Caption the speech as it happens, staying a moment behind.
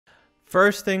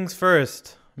First things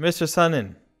first, Mr.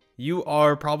 Sonnen, you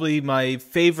are probably my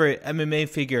favorite MMA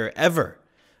figure ever.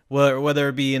 Whether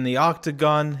it be in the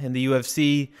Octagon, in the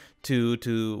UFC,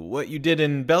 to what you did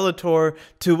in Bellator,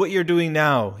 to what you're doing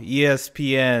now,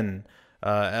 ESPN,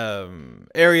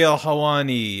 Ariel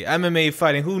Helwani, MMA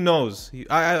fighting, who knows?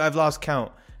 I've lost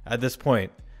count at this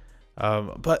point.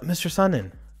 But Mr.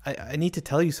 Sonnen, I need to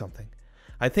tell you something.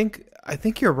 I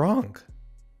think you're wrong.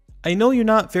 I know you're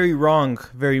not very wrong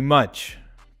very much,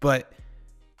 but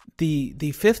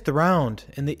the fifth round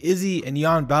in the Izzy and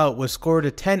Jan bout was scored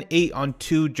a 10-8 on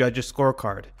two judges'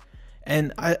 scorecard.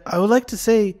 And I would like to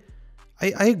say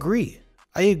I agree.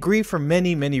 I agree for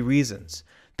many, many reasons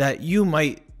that you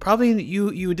might probably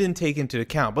you didn't take into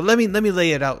account. But let me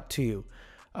lay it out to you.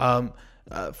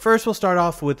 First, we'll start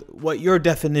off with what your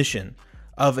definition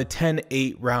of a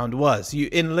 10-8 round was.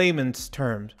 In layman's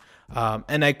terms,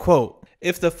 and I quote,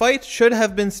 "If the fight should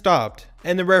have been stopped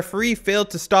and the referee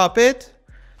failed to stop it,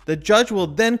 the judge will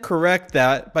then correct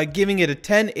that by giving it a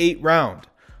 10-8 round.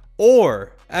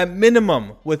 Or, at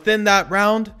minimum, within that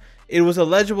round, it was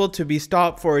eligible to be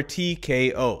stopped for a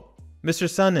TKO." Mr.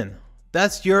 Sonnen,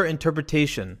 that's your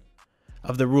interpretation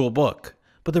of the rule book.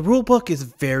 But the rule book is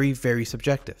very, very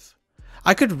subjective.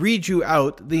 I could read you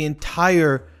out the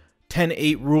entire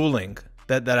 10-8 ruling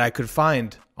that I could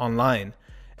find online.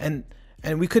 And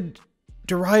we could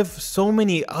derive so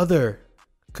many other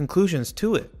conclusions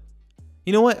to it.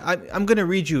 You know what? I'm gonna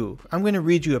read you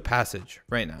a passage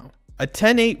right now. A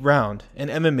 10-8 round in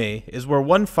MMA is where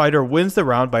one fighter wins the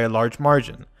round by a large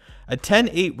margin. A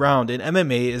 10-8 round in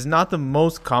MMA is not the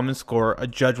most common score a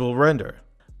judge will render,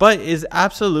 but is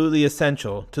absolutely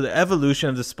essential to the evolution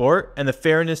of the sport and the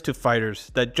fairness to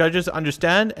fighters that judges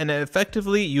understand and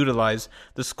effectively utilize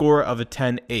the score of a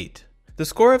 10-8. The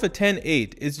score of a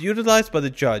 10-8 is utilized by the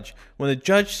judge when the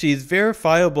judge sees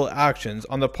verifiable actions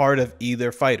on the part of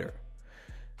either fighter.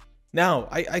 Now,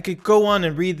 I could go on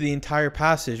and read the entire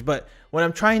passage, but what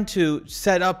I'm trying to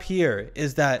set up here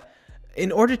is that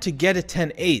in order to get a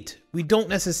 10-8, we don't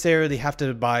necessarily have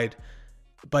to abide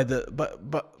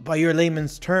by your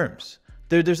layman's terms.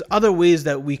 There's other ways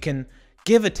that we can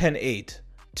give a 10-8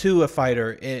 to a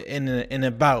fighter in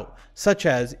a bout, such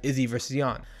as Izzy versus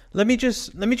Jan. Let me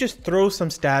just throw some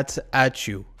stats at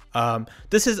you.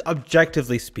 This is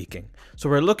objectively speaking. So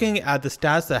we're looking at the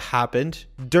stats that happened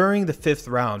during the fifth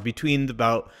round between the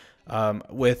bout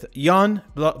with Jan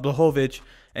Blachowicz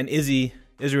and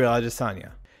Israel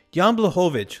Adesanya. Jan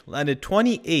Blachowicz landed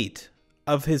 28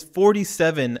 of his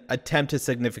 47 attempted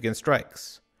significant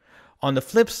strikes. On the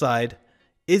flip side,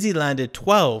 Izzy landed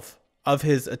 12 of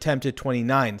his attempted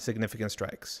 29 significant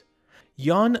strikes.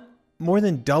 Jan more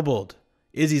than doubled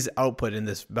Izzy's output in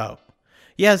this bout.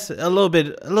 Yes, a little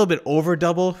bit over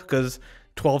double, because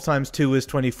 12 times 2 is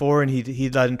 24 and he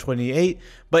landed 28,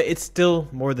 but it's still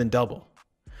more than double.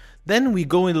 Then we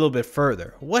go in a little bit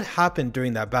further. What happened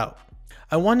during that bout?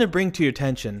 I want to bring to your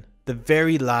attention the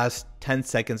very last 10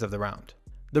 seconds of the round.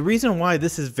 The reason why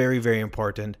this is very, very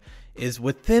important is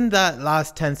within that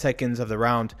last 10 seconds of the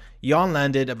round, Jan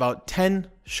landed about 10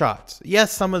 shots.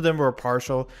 Yes, some of them were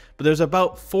partial, but there's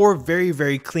about 4 very,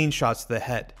 very clean shots to the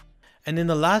head. And in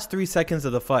the last 3 seconds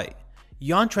of the fight,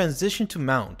 Jan transitioned to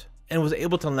mount and was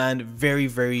able to land very,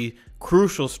 very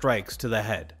crucial strikes to the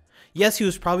head. Yes, he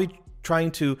was probably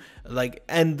trying to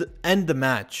end the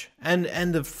match and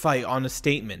end the fight on a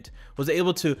statement, was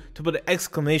able to put an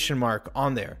exclamation mark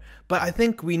on there. But I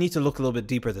think we need to look a little bit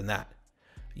deeper than that.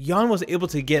 Jan was able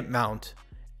to get mount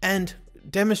and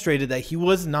demonstrated that he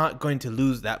was not going to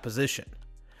lose that position.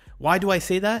 Why do I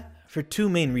say that? For 2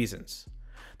 main reasons.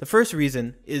 The first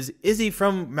reason is Izzy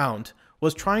from mount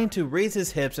was trying to raise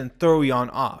his hips and throw Jan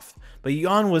off, but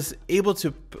Jan was able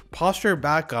to posture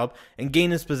back up and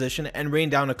gain his position and rain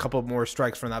down a couple more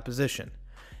strikes from that position.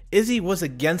 Izzy was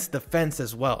against the fence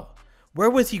as well. Where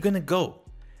was he going to go?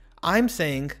 I'm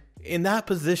saying in that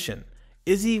position,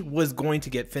 Izzy was going to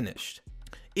get finished.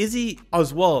 Izzy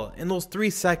as well, in those 3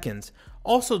 seconds,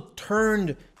 also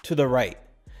turned to the right.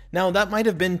 Now that might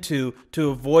have been to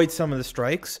avoid some of the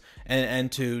strikes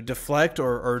and to deflect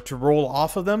or to roll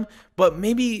off of them, but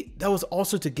maybe that was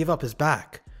also to give up his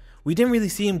back. We didn't really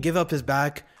see him give up his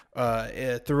back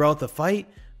throughout the fight,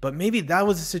 but maybe that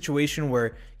was a situation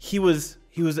where he was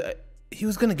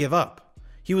going to give up.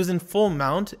 He was in full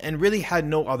mount and really had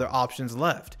no other options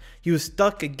left. He was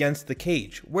stuck against the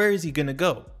cage. Where is he going to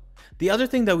go? The other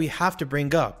thing that we have to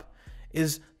bring up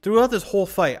is throughout this whole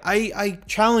fight, I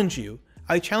challenge you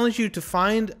to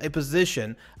find a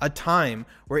position, a time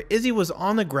where Izzy was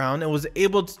on the ground and was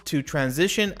able to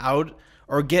transition out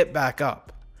or get back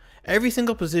up. Every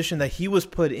single position that he was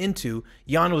put into,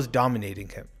 Jan was dominating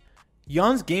him.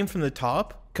 Jan's game from the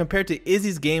top compared to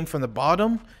Izzy's game from the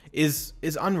bottom is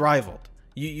unrivaled.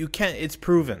 You can't, it's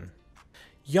proven.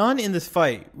 Jan in this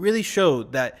fight really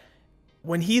showed that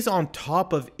when he's on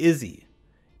top of Izzy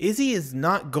is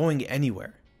not going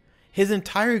anywhere. His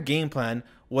entire game plan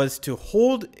was to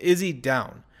hold Izzy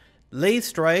down, lay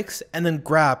strikes, and then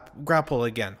grapple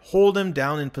again, hold him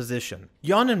down in position.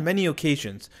 Jan on many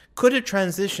occasions could have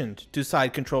transitioned to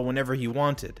side control whenever he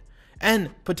wanted,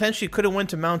 and potentially could have went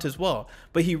to mount as well,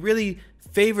 but he really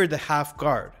favored the half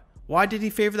guard. Why did he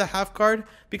favor the half guard?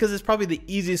 Because it's probably the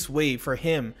easiest way for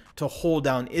him to hold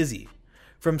down Izzy.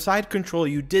 From side control,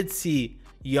 you did see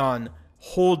Jan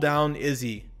hold down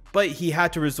Izzy, but he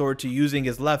had to resort to using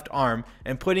his left arm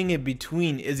and putting it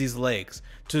between Izzy's legs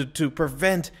to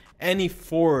prevent any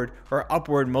forward or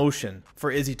upward motion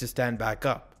for Izzy to stand back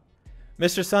up.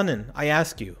 Mr. Sonnen, I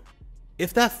ask you,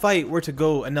 if that fight were to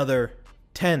go another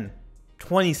 10,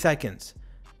 20 seconds,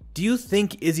 do you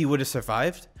think Izzy would have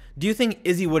survived? Do you think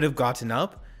Izzy would have gotten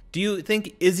up? Do you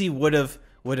think Izzy would have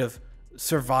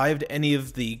survived any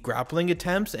of the grappling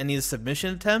attempts, any of the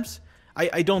submission attempts?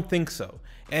 I don't think so.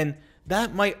 And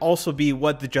that might also be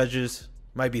what the judges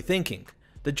might be thinking.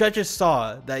 The judges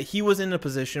saw that he was in a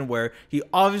position where he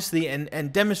obviously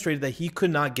and demonstrated that he could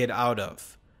not get out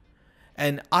of.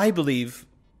 And I believe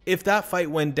if that fight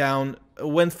went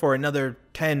for another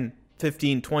 10,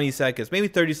 15, 20 seconds, maybe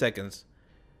 30 seconds,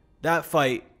 that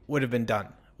fight would have been done,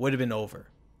 would have been over.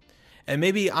 And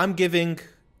maybe I'm giving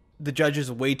the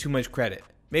judges way too much credit.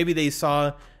 Maybe they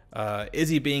saw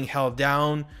Izzy being held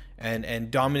down and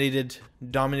dominated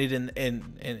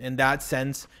in that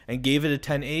sense and gave it a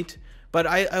 10-8. But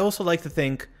I also like to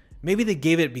think maybe they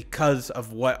gave it because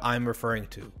of what I'm referring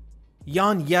to.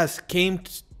 Jan, yes, came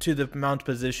to the mount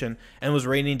position and was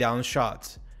raining down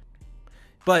shots.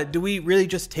 But do we really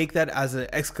just take that as an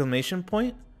exclamation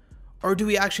point? Or do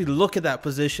we actually look at that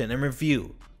position and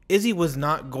review? Izzy was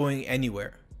not going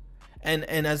anywhere. And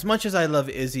as much as I love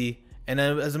Izzy, and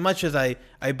as much as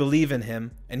I believe in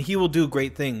him, and he will do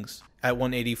great things at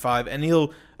 185, and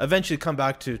he'll eventually come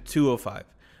back to 205.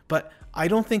 But I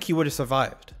don't think he would have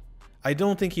survived. I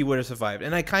don't think he would have survived.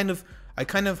 And I kind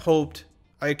of hoped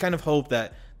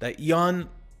that Jan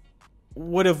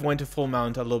would have went to full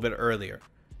mount a little bit earlier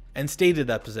and stayed in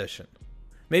that position.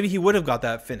 Maybe he would have got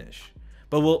that finish.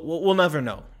 But we'll never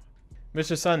know.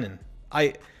 Mr. Sonnen,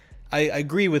 I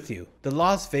agree with you. The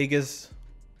Las Vegas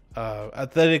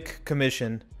Athletic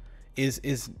Commission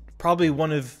is probably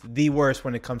one of the worst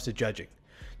when it comes to judging.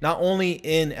 Not only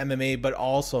in MMA, but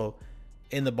also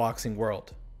in the boxing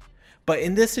world. But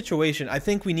in this situation, I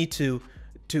think we need to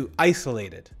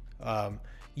isolate it.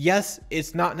 Yes,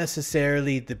 it's not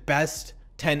necessarily the best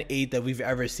 10-8 that we've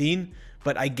ever seen,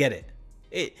 but I get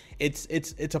it.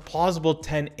 It's a plausible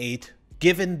 10-8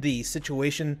 given the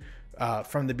situation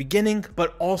from the beginning,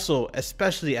 but also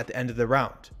especially at the end of the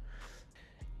round.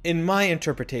 In my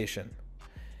interpretation,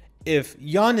 if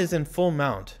Jan is in full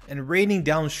mount and raining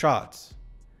down shots,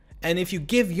 and if you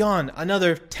give Jan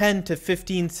another 10 to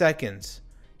 15 seconds,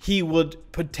 he would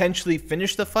potentially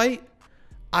finish the fight,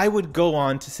 I would go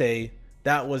on to say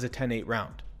that was a 10-8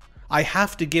 round. I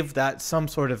have to give that some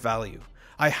sort of value.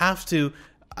 I have to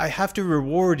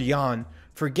reward Jan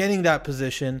for getting that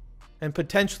position and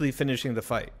potentially finishing the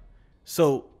fight.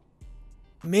 So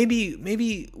maybe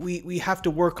we have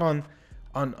to work on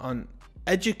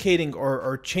educating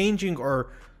or changing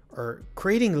or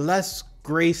creating less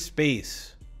gray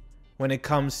space when it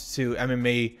comes to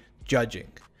MMA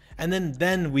judging. And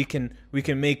then we can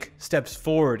make steps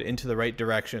forward into the right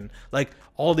direction, like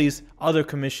all these other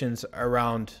commissions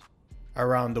around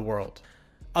the world.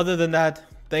 Other than that,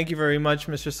 thank you very much,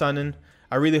 Mr. Sonnen.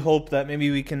 I really hope that maybe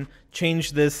we can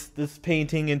change this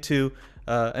painting into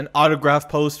an autograph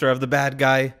poster of the bad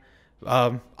guy.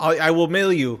 I will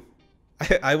mail you.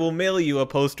 I will mail you a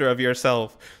poster of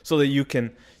yourself so that you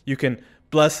can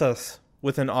bless us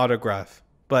with an autograph.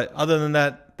 But other than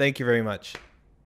that, thank you very much.